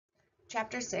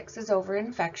Chapter 6 is over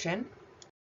infection.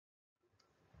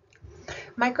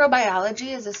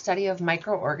 Microbiology is a study of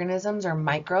microorganisms or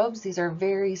microbes. These are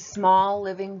very small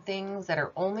living things that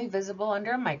are only visible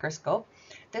under a microscope.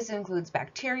 This includes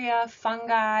bacteria,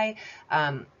 fungi,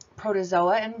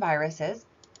 protozoa, and viruses.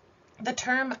 The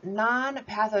term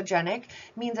non-pathogenic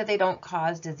means that they don't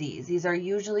cause disease. These are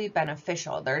usually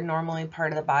beneficial. They're normally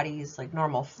part of the body's like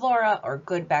normal flora or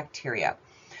good bacteria.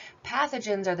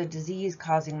 Pathogens are the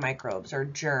disease-causing microbes or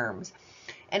germs.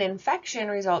 An infection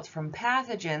results from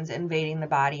pathogens invading the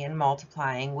body and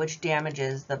multiplying, which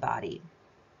damages the body.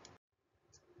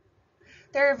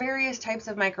 There are various types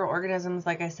of microorganisms,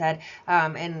 like I said,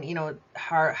 and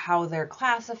how they're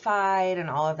classified and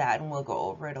all of that, and we'll go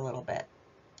over it a little bit.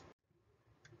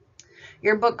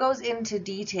 Your book goes into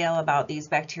detail about these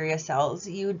bacteria cells.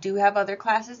 You do have other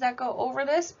classes that go over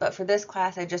this, but for this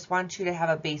class, I just want you to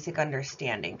have a basic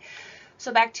understanding.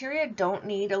 So bacteria don't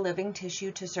need a living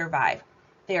tissue to survive.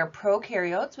 They are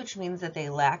prokaryotes, which means that they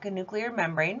lack a nuclear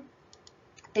membrane.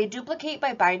 They duplicate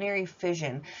by binary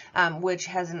fission,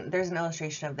 there's an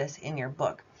illustration of this in your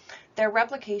book. Their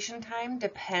replication time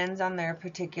depends on their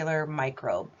particular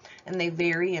microbe, and they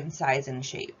vary in size and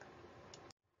shape.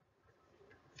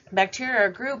 Bacteria are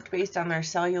grouped based on their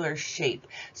cellular shape.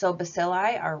 So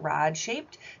bacilli are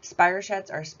rod-shaped,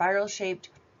 spirochetes are spiral-shaped,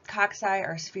 cocci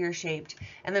are sphere-shaped,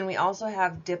 and then we also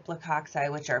have diplococci,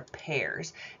 which are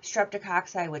pairs,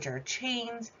 streptococci, which are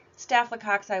chains,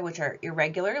 staphylococci, which are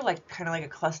irregular, kind of like a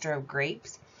cluster of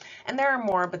grapes. And there are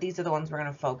more, but these are the ones we're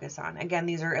going to focus on. Again,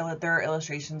 there are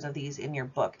illustrations of these in your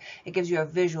book. It gives you a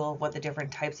visual of what the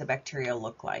different types of bacteria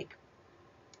look like.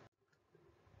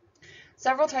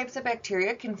 Several types of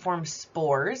bacteria can form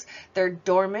spores. They're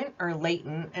dormant or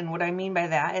latent, and what I mean by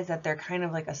that is that they're kind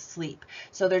of like asleep.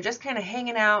 So they're just kind of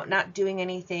hanging out, not doing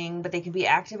anything, but they can be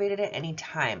activated at any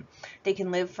time. They can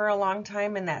live for a long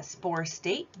time in that spore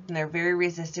state, and they're very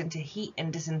resistant to heat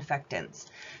and disinfectants.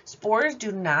 Spores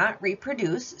do not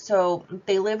reproduce, so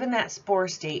they live in that spore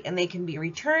state, and they can be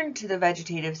returned to the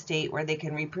vegetative state where they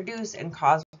can reproduce and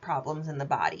cause problems in the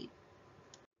body.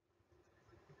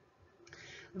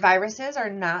 Viruses are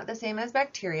not the same as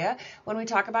bacteria. When we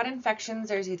talk about infections,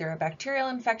 there's either a bacterial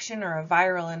infection or a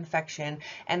viral infection,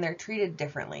 and they're treated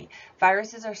differently.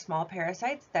 Viruses are small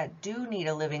parasites that do need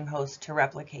a living host to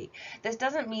replicate. This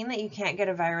doesn't mean that you can't get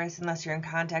a virus unless you're in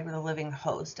contact with a living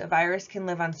host. A virus can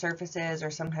live on surfaces or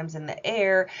sometimes in the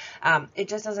air. It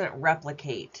just doesn't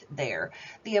replicate there.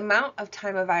 The amount of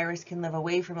time a virus can live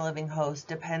away from a living host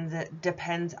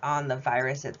depends on the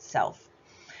virus itself.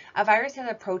 A virus has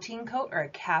a protein coat or a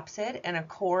capsid and a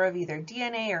core of either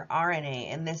DNA or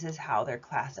RNA, and this is how they're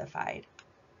classified.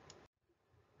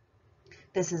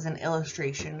 This is an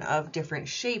illustration of different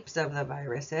shapes of the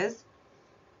viruses.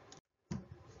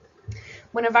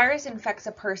 When a virus infects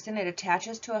a person, it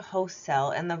attaches to a host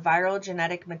cell, and the viral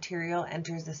genetic material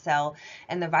enters the cell,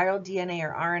 and the viral DNA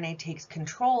or RNA takes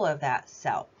control of that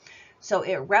cell. So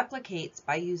it replicates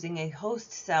by using a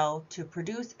host cell to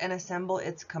produce and assemble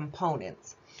its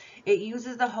components. It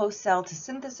uses the host cell to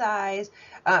synthesize,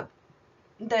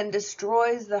 then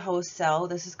destroys the host cell.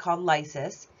 This is called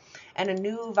lysis, and a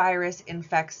new virus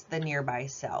infects the nearby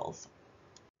cells.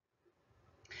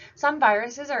 Some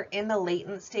viruses are in the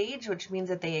latent stage, which means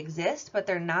that they exist, but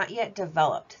they're not yet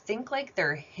developed. Think like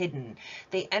they're hidden.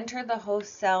 They enter the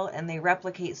host cell and they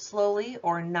replicate slowly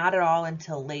or not at all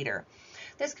until later.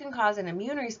 This can cause an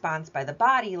immune response by the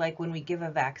body, like when we give a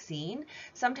vaccine.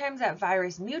 Sometimes that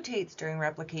virus mutates during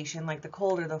replication, like the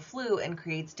cold or the flu, and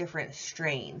creates different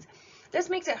strains.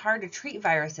 This makes it hard to treat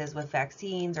viruses with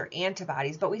vaccines or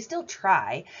antibodies, but we still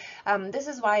try. This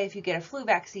is why if you get a flu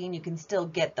vaccine, you can still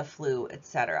get the flu,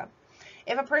 etc.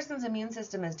 If a person's immune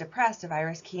system is depressed, a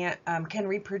virus can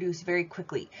reproduce very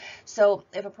quickly. So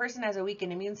if a person has a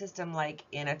weakened immune system, like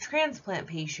in a transplant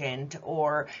patient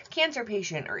or cancer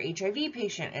patient or HIV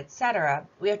patient, etc.,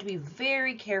 we have to be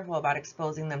very careful about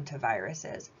exposing them to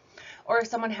viruses. Or if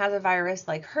someone has a virus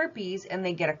like herpes and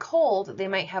they get a cold, they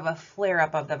might have a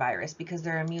flare-up of the virus because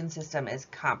their immune system is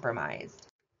compromised.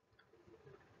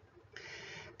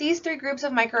 These three groups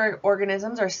of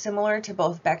microorganisms are similar to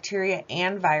both bacteria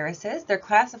and viruses. They're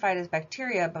classified as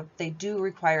bacteria, but they do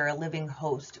require a living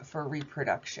host for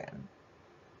reproduction.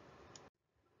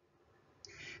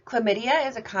 Chlamydia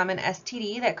is a common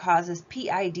STD that causes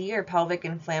PID or pelvic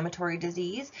inflammatory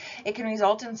disease. It can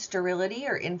result in sterility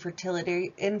or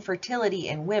infertility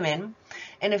in women.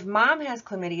 And if mom has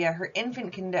chlamydia, her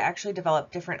infant can actually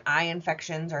develop different eye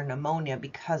infections or pneumonia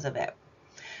because of it.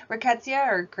 Rickettsia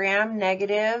are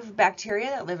gram-negative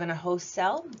bacteria that live in a host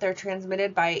cell. They're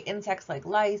transmitted by insects like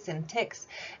lice and ticks,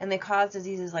 and they cause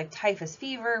diseases like typhus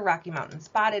fever, Rocky Mountain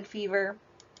spotted fever.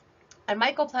 And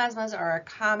mycoplasmas are a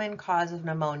common cause of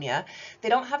pneumonia. They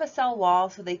don't have a cell wall,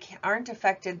 so they aren't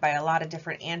affected by a lot of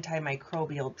different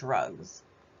antimicrobial drugs.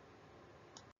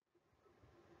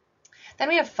 Then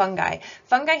we have fungi.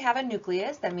 Fungi have a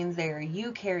nucleus. That means they are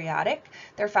eukaryotic.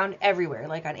 They're found everywhere,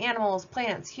 like on animals,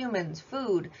 plants, humans,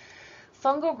 food.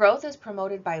 Fungal growth is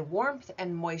promoted by warmth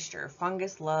and moisture.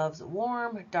 Fungus loves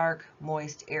warm, dark,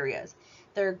 moist areas.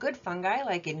 There are good fungi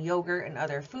like in yogurt and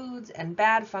other foods, and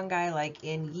bad fungi like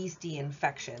in yeasty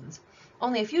infections.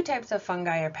 Only a few types of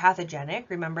fungi are pathogenic.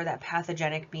 Remember that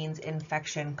pathogenic means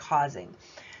infection causing.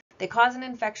 They cause an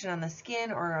infection on the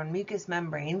skin or on mucous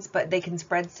membranes, but they can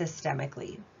spread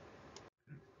systemically.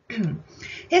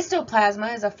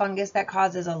 Histoplasma is a fungus that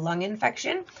causes a lung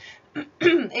infection.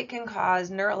 It can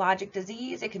cause neurologic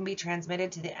disease. It can be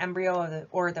transmitted to the embryo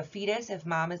or the fetus if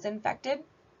mom is infected.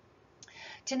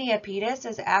 Tinea pedis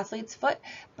is athlete's foot,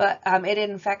 but it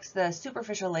infects the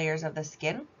superficial layers of the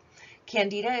skin.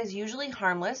 Candida is usually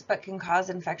harmless, but can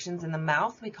cause infections in the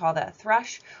mouth. We call that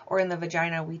thrush, or in the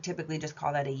vagina, we typically just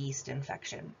call that a yeast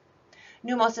infection.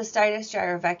 Pneumocystitis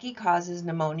jirovecii causes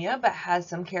pneumonia, but has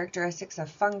some characteristics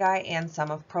of fungi and some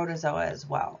of protozoa as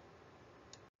well.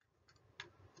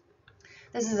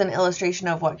 This is an illustration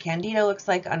of what Candida looks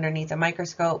like underneath a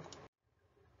microscope.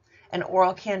 An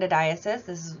oral candidiasis,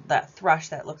 this is that thrush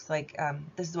that looks like,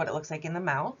 this is what it looks like in the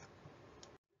mouth.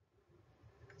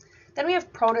 Then we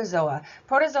have protozoa.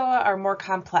 Protozoa are more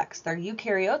complex. They're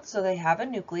eukaryotes, so they have a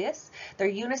nucleus. They're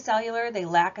unicellular, they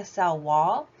lack a cell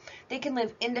wall. They can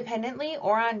live independently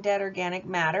or on dead organic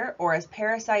matter, or as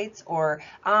parasites, or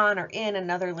on or in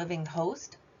another living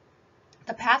host.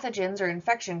 The pathogens or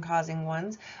infection-causing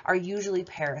ones are usually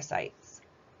parasites.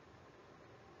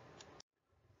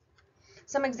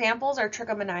 Some examples are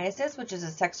trichomoniasis, which is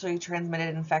a sexually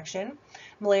transmitted infection,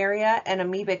 malaria, and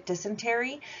amoebic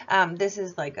dysentery. This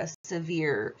is like a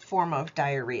severe form of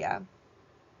diarrhea.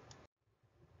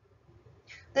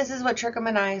 This is what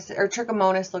trichomoniasis or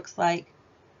trichomonas looks like.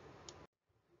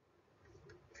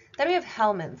 Then we have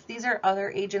helminths. These are other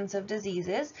agents of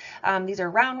diseases. These are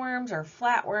roundworms or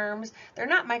flatworms. They're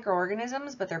not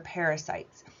microorganisms, but they're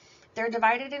parasites. They're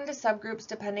divided into subgroups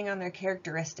depending on their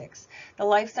characteristics. The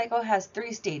life cycle has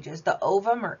 3 stages, the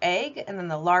ovum or egg, and then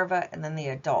the larva, and then the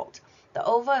adult. The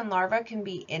ova and larva can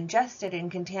be ingested in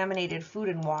contaminated food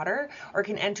and water, or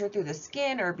can enter through the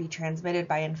skin or be transmitted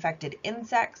by infected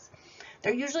insects.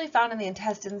 They're usually found in the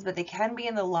intestines, but they can be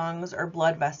in the lungs or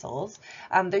blood vessels.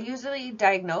 They're usually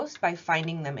diagnosed by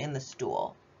finding them in the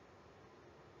stool.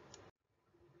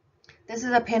 This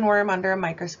is a pinworm under a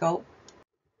microscope.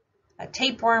 A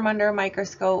tapeworm under a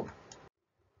microscope.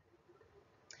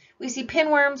 We see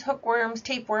pinworms, hookworms,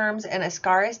 tapeworms, and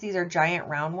ascaris. These are giant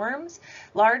roundworms.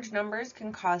 Large numbers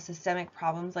can cause systemic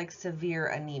problems like severe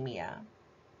anemia.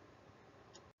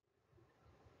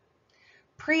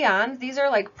 Prions, these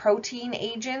are like protein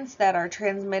agents that are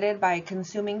transmitted by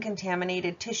consuming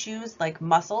contaminated tissues like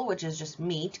muscle, which is just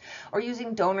meat, or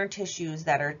using donor tissues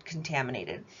that are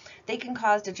contaminated. They can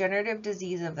cause degenerative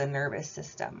disease of the nervous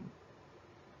system.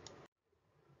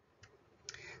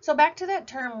 So back to that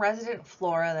term resident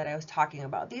flora that I was talking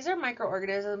about. These are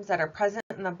microorganisms that are present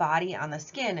in the body on the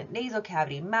skin, nasal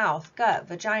cavity, mouth, gut,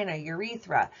 vagina,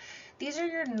 urethra. These are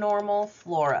your normal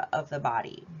flora of the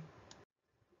body.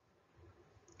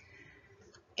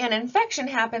 An infection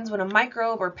happens when a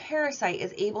microbe or parasite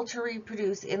is able to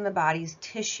reproduce in the body's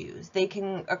tissues. They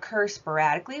can occur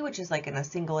sporadically, which is like in a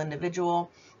single individual.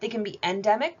 They can be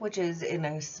endemic, which is in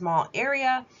a small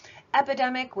area.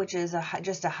 Epidemic, which is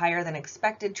just a higher than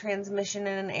expected transmission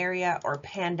in an area, or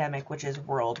pandemic, which is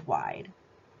worldwide.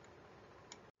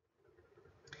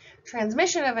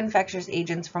 Transmission of infectious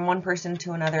agents from one person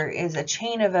to another is a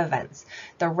chain of events.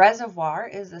 The reservoir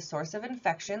is the source of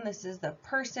infection. This is the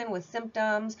person with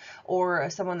symptoms, or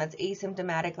someone that's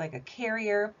asymptomatic like a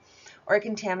carrier, or a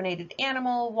contaminated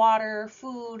animal, water,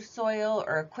 food, soil,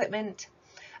 or equipment.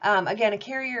 Again, a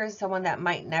carrier is someone that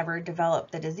might never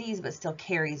develop the disease but still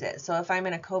carries it. So if I'm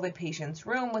in a COVID patient's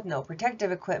room with no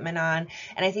protective equipment on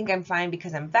and I think I'm fine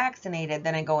because I'm vaccinated,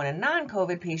 then I go in a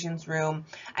non-COVID patient's room,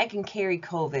 I can carry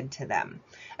COVID to them.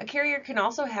 A carrier can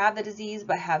also have the disease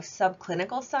but have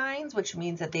subclinical signs, which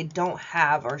means that they don't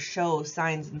have or show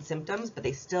signs and symptoms, but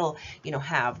they still,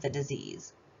 have the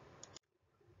disease.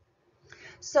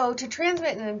 So to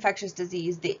transmit an infectious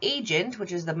disease, the agent,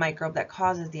 which is the microbe that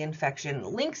causes the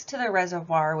infection, links to the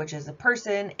reservoir, which is a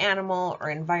person, animal,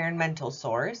 or environmental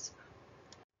source.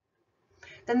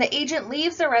 Then the agent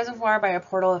leaves the reservoir by a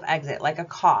portal of exit, like a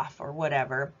cough or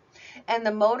whatever. And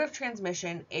the mode of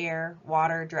transmission, air,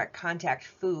 water, direct contact,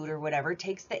 food, or whatever,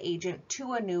 takes the agent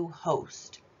to a new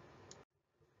host.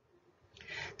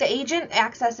 The agent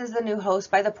accesses the new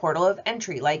host by the portal of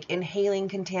entry, like inhaling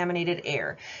contaminated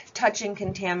air, touching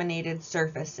contaminated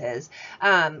surfaces,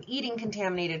 eating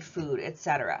contaminated food,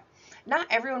 etc. Not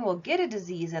everyone will get a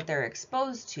disease that they're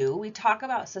exposed to. We talk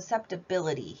about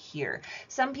susceptibility here.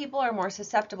 Some people are more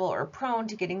susceptible or prone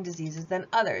to getting diseases than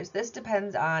others. This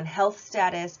depends on health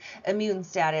status, immune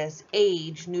status,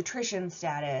 age, nutrition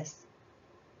status.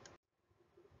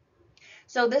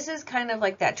 So this is kind of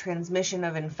like that transmission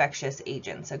of infectious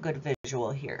agents, a good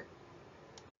visual here.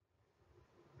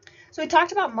 So we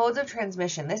talked about modes of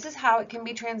transmission. This is how it can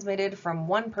be transmitted from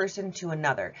one person to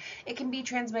another. It can be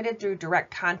transmitted through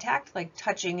direct contact, like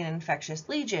touching an infectious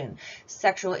lesion,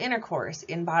 sexual intercourse,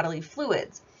 in bodily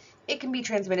fluids. It can be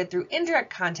transmitted through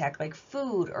indirect contact, like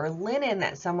food or linen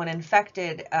that someone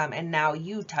infected and now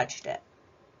you touched it.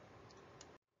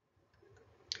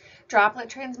 Droplet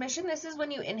transmission, this is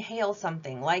when you inhale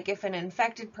something, like if an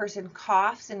infected person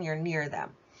coughs and you're near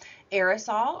them.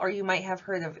 Aerosol, or you might have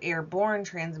heard of airborne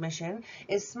transmission,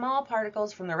 is small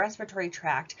particles from the respiratory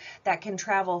tract that can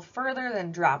travel further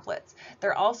than droplets.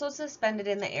 They're also suspended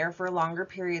in the air for longer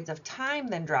periods of time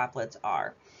than droplets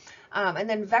are. And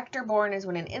then vector-borne is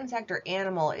when an insect or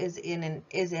animal is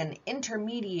an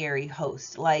intermediary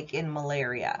host, like in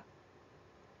malaria.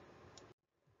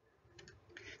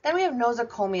 Then we have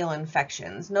nosocomial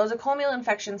infections. Nosocomial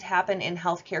infections happen in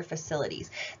healthcare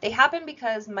facilities. They happen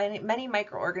because many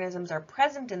microorganisms are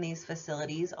present in these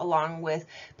facilities, along with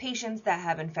patients that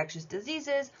have infectious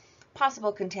diseases,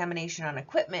 possible contamination on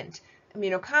equipment,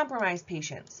 immunocompromised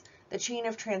patients, the chain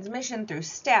of transmission through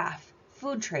staff,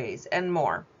 food trays, and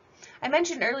more. I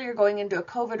mentioned earlier going into a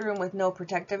COVID room with no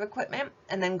protective equipment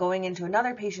and then going into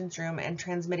another patient's room and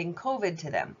transmitting COVID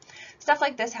to them. Stuff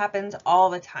like this happens all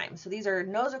the time. So these are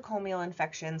nosocomial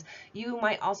infections. You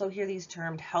might also hear these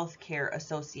termed healthcare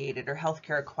associated or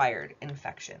healthcare acquired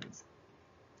infections.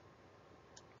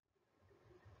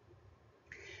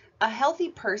 A healthy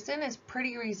person is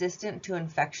pretty resistant to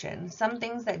infection. Some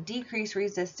things that decrease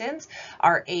resistance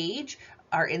are age.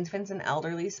 Our infants and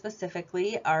elderly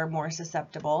specifically are more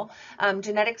susceptible.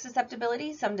 Genetic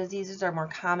susceptibility, some diseases are more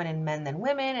common in men than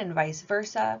women and vice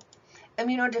versa.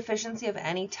 Immunodeficiency of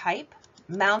any type,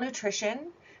 malnutrition,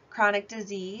 chronic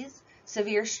disease,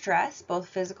 severe stress, both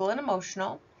physical and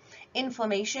emotional,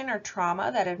 inflammation or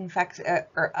trauma that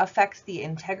affects the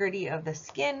integrity of the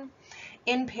skin,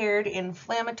 impaired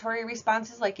inflammatory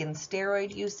responses like in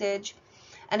steroid usage,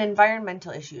 and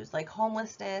environmental issues like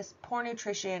homelessness, poor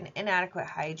nutrition, inadequate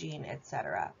hygiene,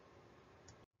 etc.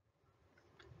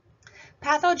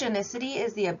 Pathogenicity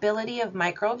is the ability of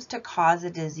microbes to cause a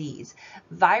disease.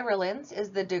 Virulence is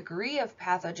the degree of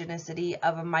pathogenicity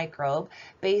of a microbe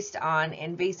based on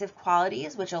invasive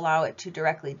qualities which allow it to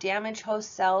directly damage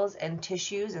host cells and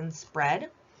tissues and spread.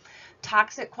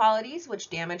 Toxic qualities which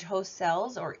damage host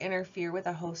cells or interfere with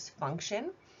a host's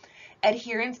function.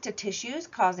 Adherence to tissues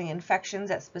causing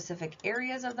infections at specific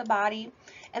areas of the body,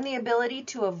 and the ability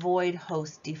to avoid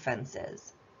host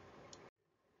defenses.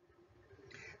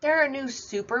 There are new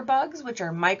superbugs, which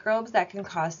are microbes that can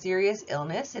cause serious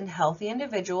illness in healthy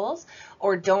individuals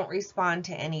or don't respond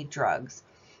to any drugs.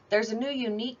 There's a new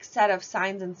unique set of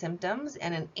signs and symptoms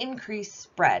and an increased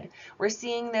spread. We're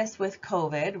seeing this with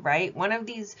COVID, right? One of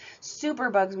these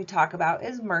superbugs we talk about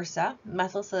is MRSA,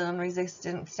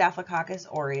 methicillin-resistant Staphylococcus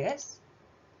aureus.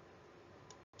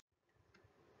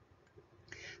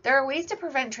 There are ways to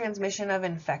prevent transmission of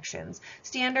infections.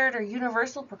 Standard or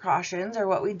universal precautions are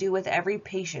what we do with every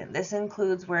patient. This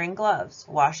includes wearing gloves,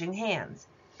 washing hands.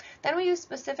 Then we use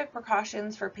specific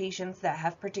precautions for patients that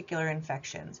have particular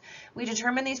infections. We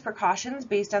determine these precautions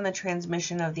based on the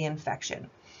transmission of the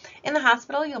infection. In the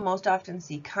hospital, you'll most often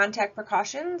see contact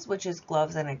precautions, which is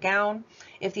gloves and a gown,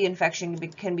 if the infection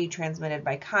can be transmitted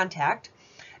by contact.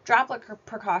 Droplet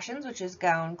precautions, which is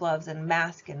gown, gloves, and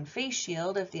mask and face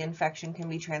shield if the infection can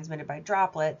be transmitted by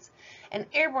droplets. And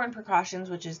airborne precautions,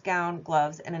 which is gown,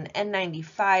 gloves, and an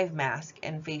N95 mask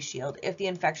and face shield if the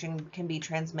infection can be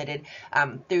transmitted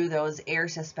through those air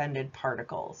suspended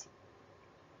particles.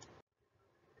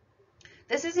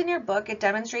 This is in your book. It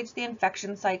demonstrates the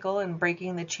infection cycle and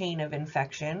breaking the chain of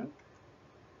infection.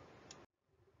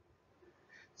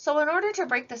 So in order to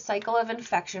break the cycle of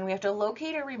infection, we have to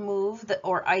locate or remove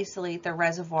or isolate the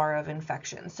reservoir of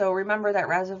infection. So remember that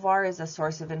reservoir is a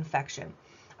source of infection.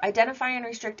 Identify and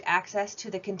restrict access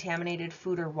to the contaminated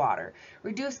food or water.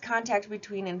 Reduce contact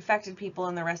between infected people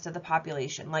and the rest of the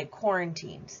population, like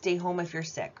quarantine, stay home if you're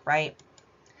sick, right?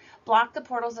 Block the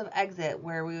portals of exit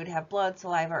where we would have blood,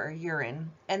 saliva, or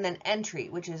urine, and then entry,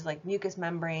 which is like mucous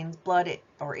membranes, blood,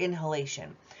 or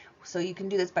inhalation. So you can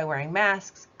do this by wearing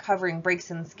masks, covering breaks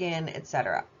in skin,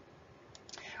 etc.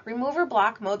 Remove or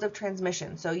block modes of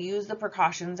transmission, so use the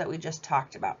precautions that we just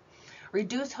talked about.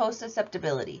 Reduce host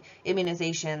susceptibility,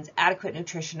 immunizations, adequate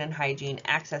nutrition and hygiene,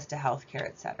 access to healthcare,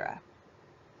 etc.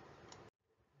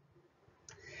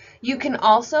 You can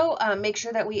also make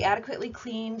sure that we adequately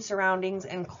clean surroundings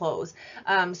and clothes.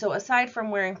 So aside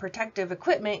from wearing protective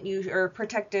equipment or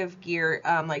protective gear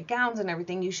like gowns and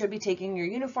everything, you should be taking your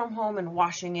uniform home and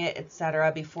washing it,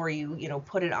 etc. before you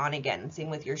put it on again. Same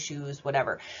with your shoes,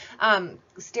 whatever.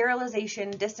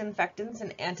 Sterilization, disinfectants,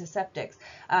 and antiseptics.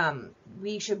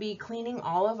 We should be cleaning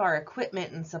all of our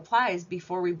equipment and supplies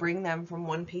before we bring them from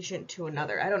one patient to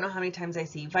another. I don't know how many times I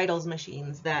see vitals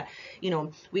machines that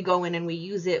we go in and we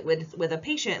use it with a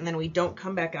patient, and then we don't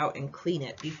come back out and clean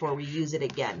it before we use it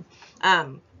again.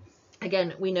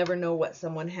 Again, we never know what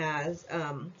someone has.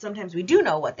 Sometimes we do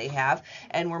know what they have,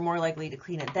 and we're more likely to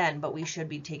clean it then, but we should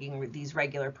be taking these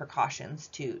regular precautions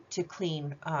to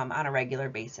clean on a regular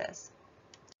basis.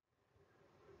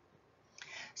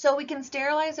 So we can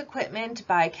sterilize equipment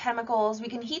by chemicals. We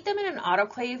can heat them in an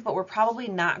autoclave, but we're probably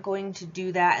not going to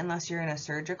do that unless you're in a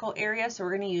surgical area. So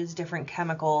we're going to use different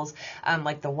chemicals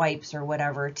like the wipes or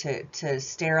whatever to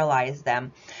sterilize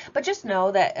them. But just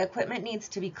know that equipment needs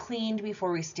to be cleaned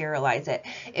before we sterilize it.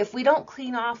 If we don't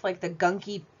clean off like the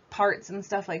gunky parts and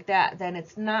stuff like that, then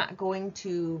it's not going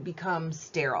to become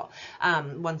sterile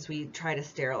once we try to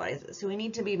sterilize it. So we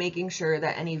need to be making sure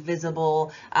that any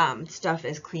visible stuff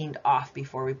is cleaned off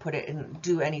before we put it and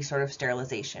do any sort of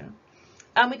sterilization.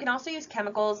 We can also use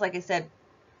chemicals, like I said,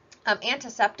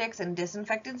 antiseptics and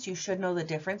disinfectants. You should know the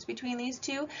difference between these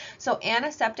two. So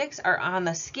antiseptics are on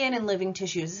the skin and living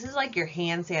tissues. This is like your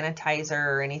hand sanitizer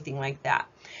or anything like that.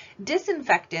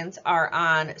 Disinfectants are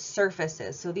on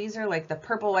surfaces. So these are like the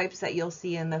purple wipes that you'll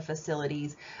see in the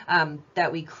facilities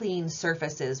that we clean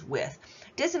surfaces with.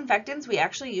 Disinfectants, we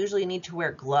actually usually need to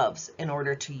wear gloves in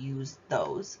order to use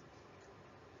those.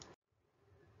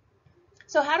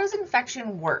 So how does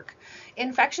infection work?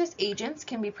 Infectious agents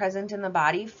can be present in the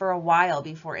body for a while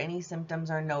before any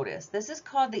symptoms are noticed. This is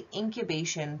called the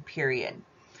incubation period.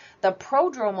 The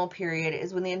prodromal period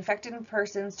is when the infected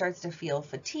person starts to feel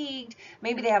fatigued.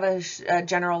 Maybe they have a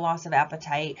general loss of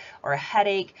appetite or a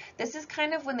headache. This is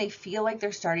kind of when they feel like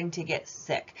they're starting to get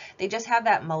sick. They just have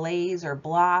that malaise or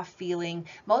blah feeling.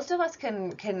 Most of us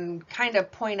can kind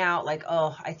of point out like,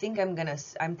 oh, I think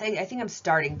I'm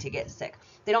starting to get sick.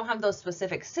 They don't have those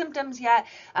specific symptoms yet,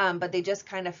 but they just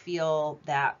kind of feel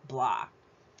that blah.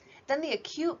 Then the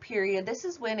acute period, this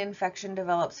is when infection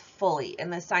develops fully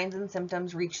and the signs and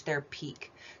symptoms reach their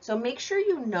peak. So make sure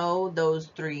you know those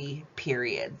 3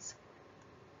 periods.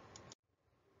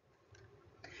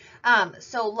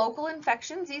 So local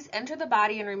infections, these enter the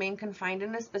body and remain confined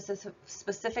in a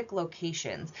specific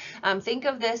locations. Think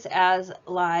of this as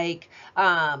like,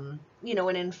 an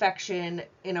infection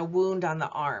in a wound on the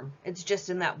arm. It's just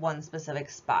in that one specific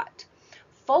spot.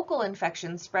 Focal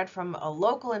infections spread from a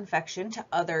local infection to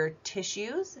other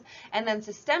tissues, and then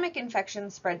systemic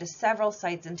infections spread to several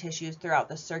sites and tissues throughout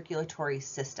the circulatory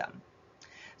system.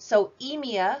 So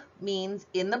emia means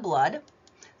in the blood.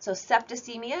 So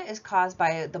septicemia is caused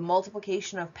by the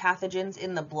multiplication of pathogens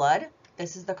in the blood.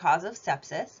 This is the cause of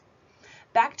sepsis.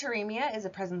 Bacteremia is the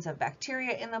presence of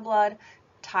bacteria in the blood.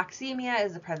 Toxemia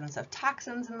is the presence of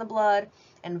toxins in the blood.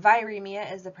 And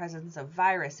viremia is the presence of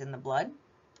virus in the blood.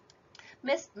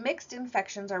 Mixed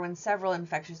infections are when several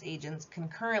infectious agents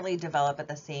concurrently develop at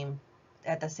the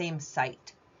same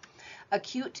site.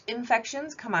 Acute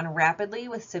infections come on rapidly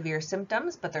with severe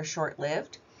symptoms, but they're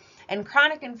short-lived. And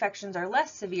chronic infections are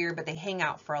less severe, but they hang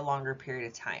out for a longer period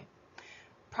of time.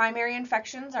 Primary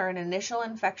infections are an initial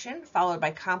infection followed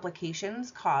by complications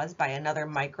caused by another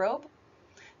microbe.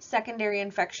 Secondary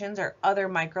infections are other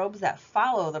microbes that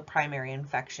follow the primary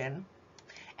infection.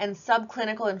 And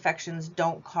subclinical infections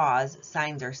don't cause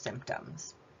signs or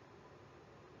symptoms.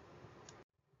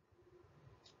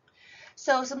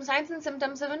 So some signs and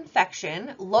symptoms of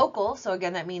infection. Local, so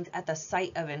again, that means at the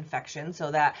site of infection.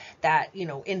 So that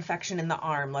infection in the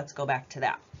arm, let's go back to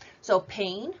that. So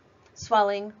pain,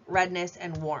 swelling, redness,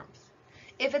 and warmth.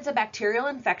 If it's a bacterial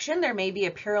infection, there may be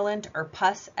a purulent or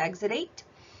pus exudate.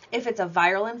 If it's a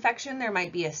viral infection, there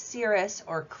might be a serous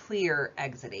or clear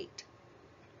exudate.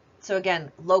 So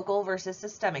again, local versus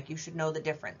systemic, you should know the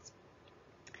difference.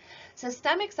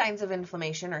 Systemic signs of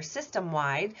inflammation are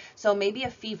system-wide, so maybe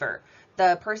a fever.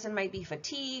 The person might be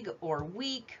fatigued or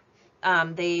weak,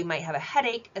 they might have a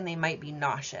headache, and they might be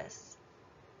nauseous.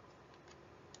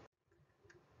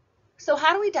 So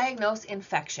how do we diagnose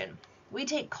infection? We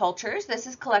take cultures. This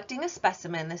is collecting a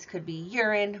specimen. This could be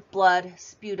urine, blood,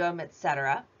 sputum,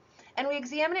 etc. And we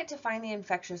examine it to find the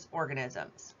infectious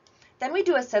organisms. Then we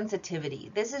do a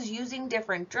sensitivity. This is using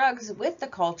different drugs with the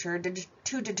culture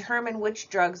to determine which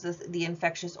drugs the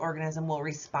infectious organism will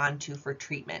respond to for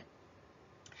treatment.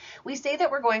 We say that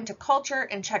we're going to culture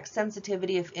and check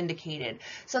sensitivity if indicated.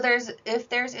 So if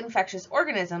there's infectious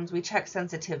organisms, we check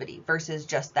sensitivity versus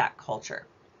just that culture.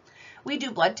 We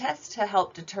do blood tests to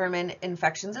help determine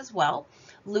infections as well.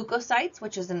 Leukocytes,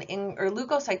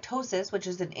 leukocytosis, which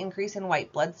is an increase in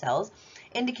white blood cells,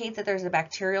 indicates that there's a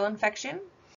bacterial infection.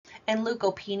 And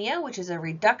leukopenia, which is a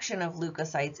reduction of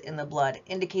leukocytes in the blood,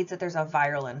 indicates that there's a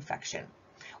viral infection.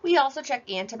 We also check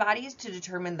antibodies to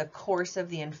determine the course of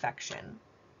the infection.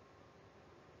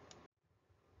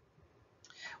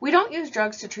 We don't use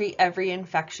drugs to treat every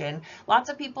infection.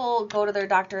 Lots of people go to their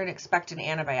doctor and expect an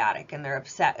antibiotic, and they're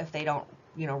upset if they don't,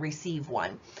 receive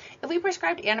one. If we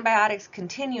prescribed antibiotics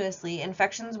continuously,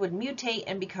 infections would mutate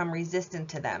and become resistant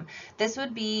to them. This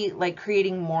would be like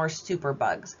creating more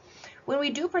superbugs. When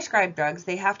we do prescribe drugs,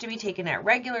 they have to be taken at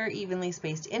regular, evenly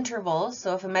spaced intervals.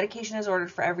 So if a medication is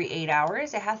ordered for every 8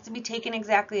 hours, it has to be taken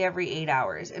exactly every 8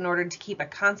 hours in order to keep a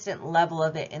constant level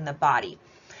of it in the body,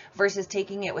 versus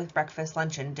taking it with breakfast,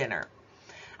 lunch, and dinner.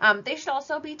 They should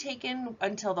also be taken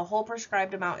until the whole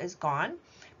prescribed amount is gone.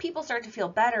 People start to feel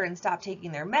better and stop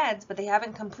taking their meds, but they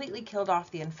haven't completely killed off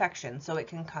the infection, so it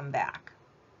can come back.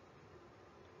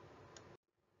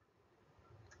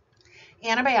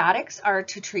 Antibiotics are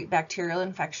to treat bacterial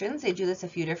infections. They do this a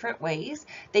few different ways.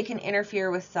 They can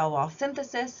interfere with cell wall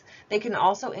synthesis. They can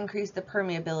also increase the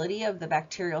permeability of the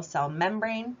bacterial cell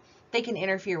membrane. They can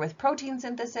interfere with protein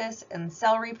synthesis and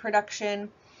cell reproduction,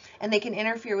 and they can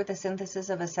interfere with the synthesis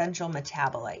of essential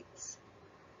metabolites.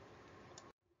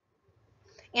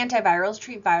 Antivirals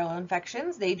treat viral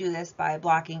infections. They do this by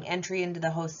blocking entry into the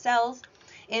host cells,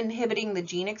 inhibiting the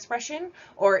gene expression,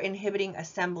 or inhibiting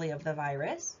assembly of the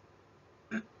virus.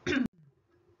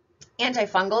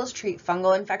 Antifungals treat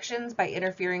fungal infections by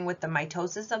interfering with the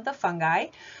mitosis of the fungi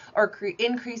or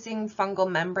increasing fungal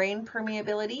membrane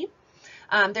permeability.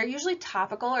 They're usually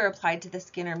topical or applied to the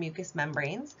skin or mucous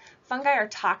membranes. Fungi are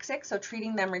toxic, so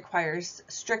treating them requires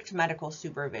strict medical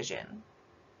supervision.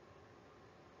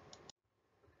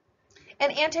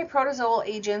 And antiprotozoal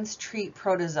agents treat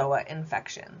protozoa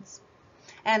infections.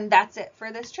 And that's it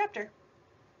for this chapter.